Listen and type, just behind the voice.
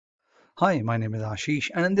Hi, my name is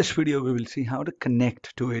Ashish, and in this video we will see how to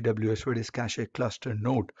connect to AWS Redis Cache cluster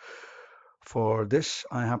node. For this,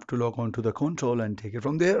 I have to log on to the console and take it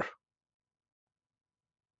from there.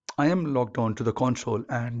 I am logged on to the console,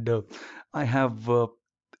 and I have,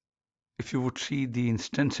 if you would see the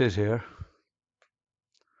instances here,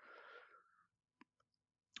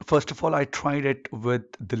 first of all, I tried it with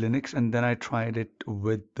the Linux, and then I tried it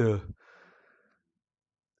with the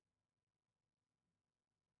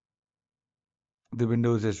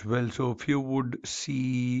Windows as well. So if you would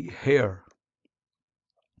see here,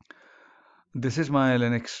 this is my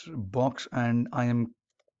Linux box, and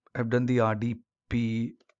I've done the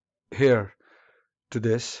RDP here to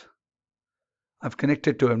this. I've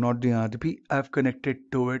connected to it, not the RDP. I've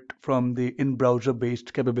connected to it from the in-browser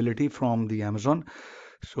based capability from the Amazon.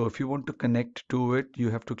 So if you want to connect to it,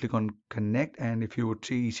 you have to click on connect. And if you would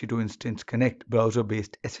see EC2 instance connect browser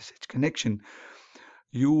based SSH connection,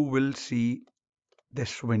 you will see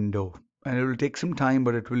this window. And it will take some time,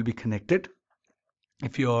 but it will be connected.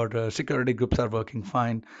 If your security groups are working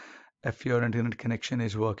fine, if your internet connection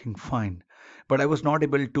is working fine. But I was not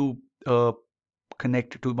able to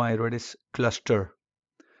connect to my Redis cluster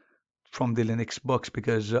from the Linux box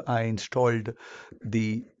because I installed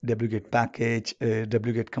the wget package,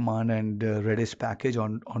 wget command, and Redis package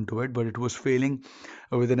onto it, but it was failing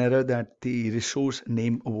with an error that the resource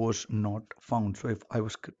name was not found. So if I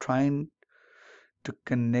was trying to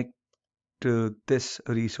connect to this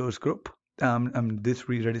resource group, this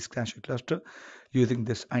Redis cache cluster using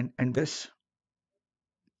this and this,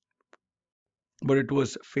 but it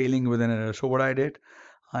was failing with an error. So what I did,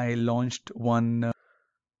 I launched one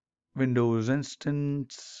Windows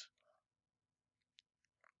instance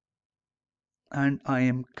and I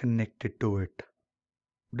am connected to it.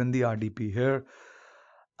 Done the RDP here.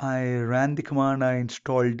 I ran the command, I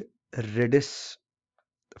installed Redis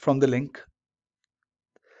from the link,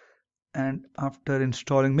 and after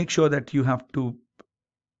installing, make sure that you have to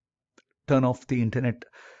turn off the internet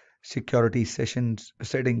security sessions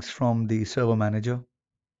settings from the server manager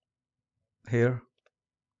here,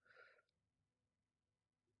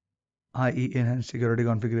 i.e. enhanced security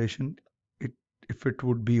configuration. It, if it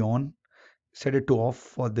would be on, set it to off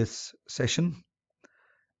for this session,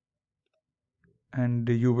 and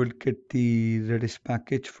you will get the Redis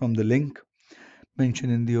package from the link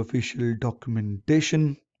mentioned in the official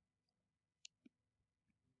documentation.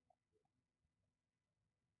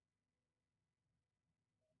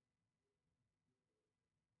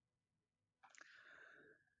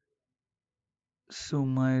 So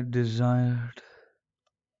my desired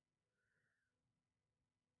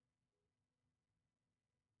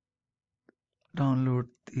download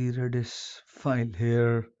the Redis file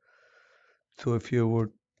here. So if you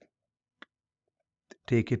would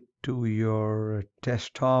take it to your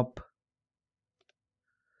desktop,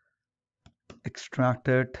 extract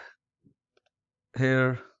it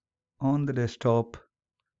here on the desktop,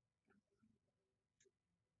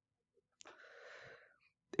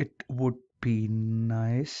 it would be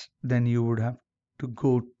nice. Then you would have to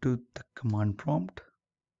go to the command prompt.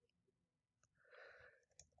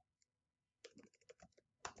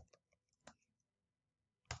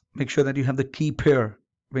 Make sure that you have the key pair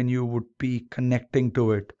when you would be connecting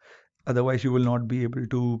to it. Otherwise, you will not be able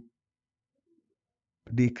to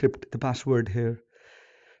decrypt the password here.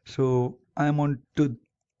 So I'm on to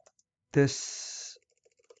this.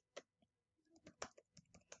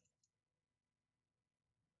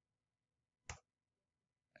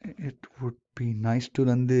 It would be nice to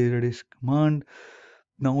run the Redis command.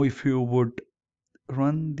 Now, if you would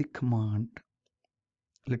run the command,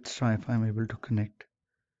 let's try if I'm able to connect.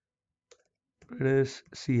 Redis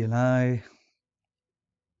CLI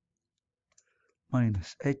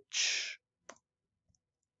 -h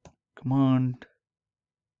command,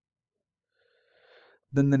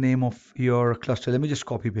 then the name of your cluster. Let me just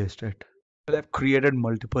copy paste it. Well, I've created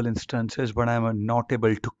multiple instances, but I'm not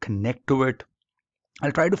able to connect to it.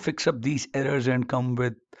 I'll try to fix up these errors and come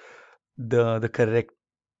with the correct,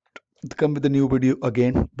 come with the new video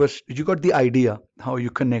again. But you got the idea how you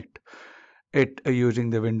connect it using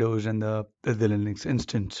the Windows and the Linux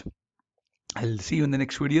instance. I'll see you in the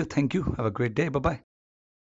next video. Thank you. Have a great day. Bye bye.